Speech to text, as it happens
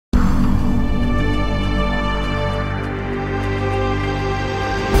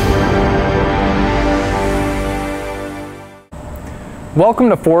Welcome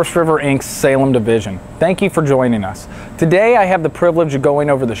to Forest River Inc.'s Salem division. Thank you for joining us. Today I have the privilege of going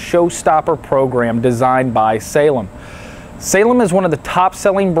over the Showstopper program designed by Salem. Salem is one of the top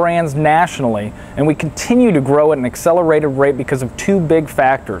selling brands nationally, and we continue to grow at an accelerated rate because of two big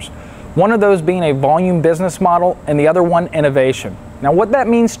factors. One of those being a volume business model and the other one innovation. Now what that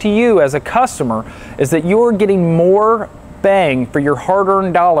means to you as a customer is that you're getting more bang for your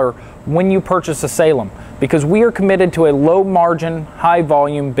hard-earned dollar when you purchase a Salem, because we are committed to a low margin, high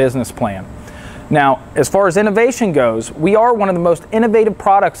volume business plan. Now, as far as innovation goes, we are one of the most innovative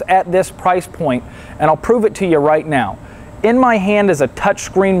products at this price point, and I'll prove it to you right now. In my hand is a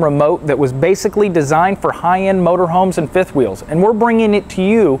touchscreen remote that was basically designed for high-end motorhomes and fifth wheels, and we're bringing it to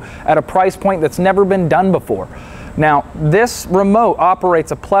you at a price point that's never been done before. Now, this remote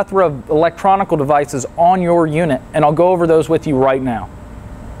operates a plethora of electronic devices on your unit, and I'll go over those with you right now.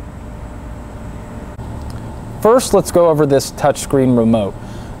 First, let's go over this touchscreen remote.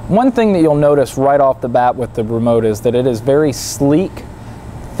 One thing that you'll notice right off the bat with the remote is that it is very sleek,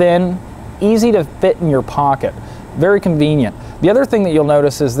 thin, easy to fit in your pocket, very convenient. The other thing that you'll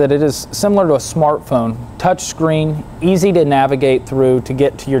notice is that it is similar to a smartphone, touchscreen, easy to navigate through to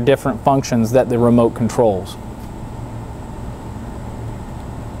get to your different functions that the remote controls.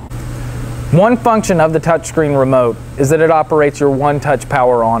 One function of the touchscreen remote is that it operates your one-touch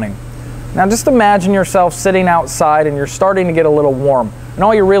power awning. Now just imagine yourself sitting outside and you're starting to get a little warm, and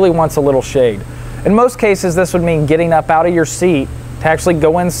all you really want's a little shade. In most cases, this would mean getting up out of your seat to actually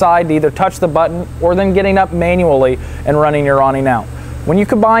go inside to either touch the button or then getting up manually and running your awning out. When you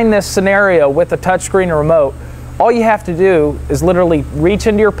combine this scenario with a touchscreen remote, all you have to do is literally reach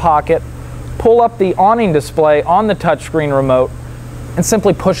into your pocket, pull up the awning display on the touchscreen remote, and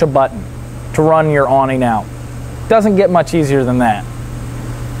simply push a button to run your awning out. Doesn't get much easier than that.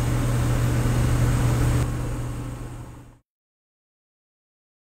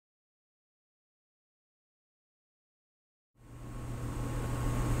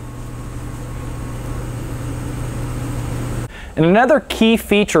 And another key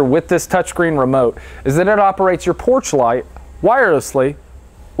feature with this touchscreen remote is that it operates your porch light wirelessly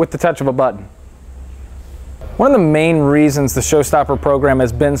with the touch of a button. One of the main reasons the Showstopper program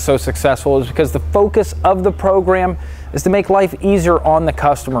has been so successful is because the focus of the program is to make life easier on the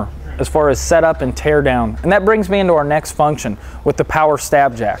customer as far as setup and tear down. And that brings me into our next function with the power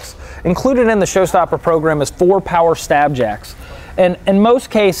stab jacks. Included in the Showstopper program is 4 power stab jacks. And in most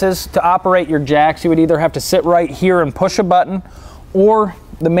cases, to operate your jacks, you would either have to sit right here and push a button, or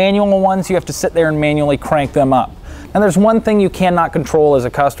the manual ones, you have to sit there and manually crank them up. And there's one thing you cannot control as a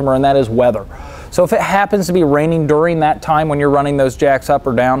customer, and that is weather. So if it happens to be raining during that time when you're running those jacks up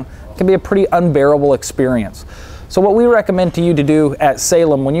or down, it can be a pretty unbearable experience. So what we recommend to you to do at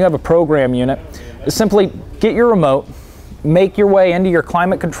Salem when you have a program unit is simply get your remote, make your way into your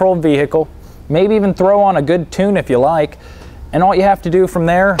climate controlled vehicle, maybe even throw on a good tune if you like, and all you have to do from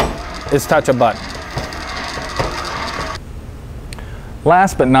there is touch a button.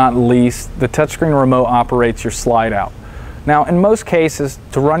 Last but not least, the touchscreen remote operates your slide out. Now, in most cases,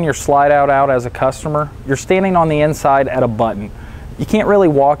 to run your slide out as a customer, you're standing on the inside at a button. You can't really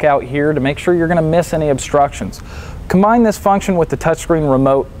walk out here to make sure you're gonna miss any obstructions. Combine this function with the touchscreen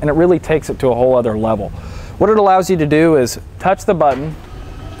remote and it really takes it to a whole other level. What it allows you to do is touch the button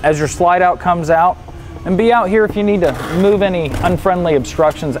as your slide out comes out, and be out here if you need to move any unfriendly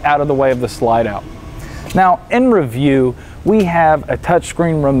obstructions out of the way of the slide out. Now, in review, we have a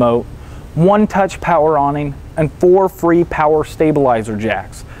touchscreen remote, 1-touch power awning, and 4 free power stabilizer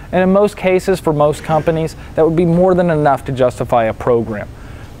jacks. And in most cases, for most companies, that would be more than enough to justify a program.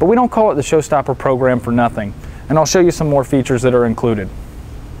 But we don't call it the Showstopper program for nothing, and I'll show you some more features that are included.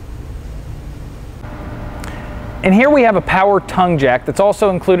 And here we have a power tongue jack that's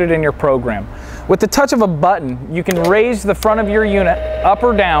also included in your program. With the touch of a button, you can raise the front of your unit up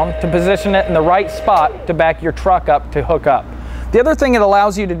or down to position it in the right spot to back your truck up to hook up. The other thing it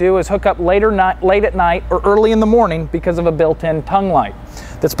allows you to do is hook up late at night or early in the morning because of a built-in tongue light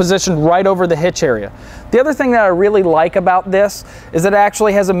that's positioned right over the hitch area. The other thing that I really like about this is that it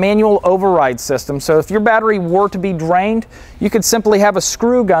actually has a manual override system. So if your battery were to be drained, you could simply have a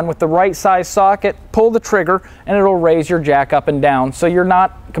screw gun with the right size socket, pull the trigger, and it'll raise your jack up and down so you're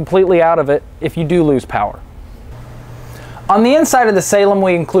not completely out of it if you do lose power. On the inside of the Salem,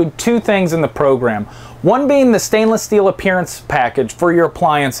 we include 2 things in the program. One being the stainless steel appearance package for your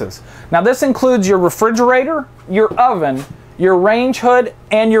appliances. Now this includes your refrigerator, your oven, your range hood,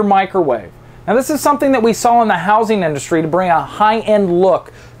 and your microwave. Now this is something that we saw in the housing industry to bring a high-end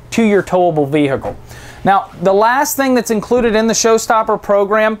look to your towable vehicle. Now the last thing that's included in the Showstopper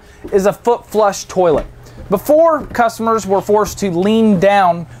program is a foot flush toilet. Before, customers were forced to lean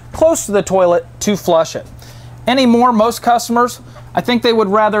down close to the toilet to flush it. Anymore, most customers, I think they would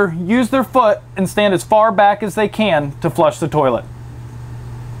rather use their foot and stand as far back as they can to flush the toilet.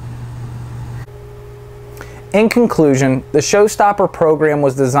 In conclusion, the Showstopper program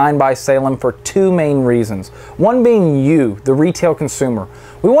was designed by Salem for two main reasons. One being you, the retail consumer.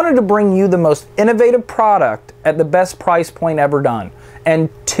 We wanted to bring you the most innovative product at the best price point ever done. And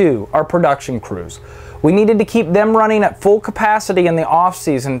two, our production crews. We needed to keep them running at full capacity in the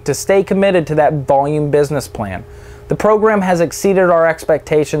off-season to stay committed to that volume business plan. The program has exceeded our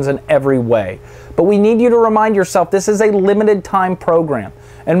expectations in every way, but we need you to remind yourself this is a limited time program.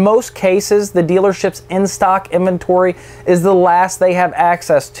 In most cases, the dealership's in-stock inventory is the last they have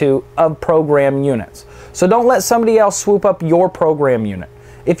access to of program units. So don't let somebody else swoop up your program unit.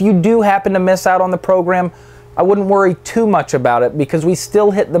 If you do happen to miss out on the program, I wouldn't worry too much about it because we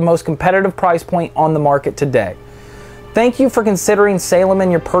still hit the most competitive price point on the market today. Thank you for considering Salem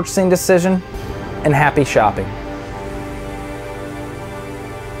in your purchasing decision, and happy shopping.